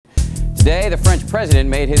Today, the French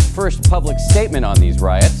president made his first public statement on these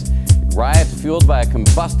riots. Riots fueled by a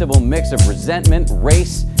combustible mix of resentment,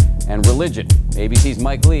 race, and religion. ABC's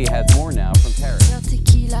Mike Lee has more now from Paris.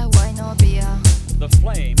 The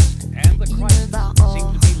flames and the cry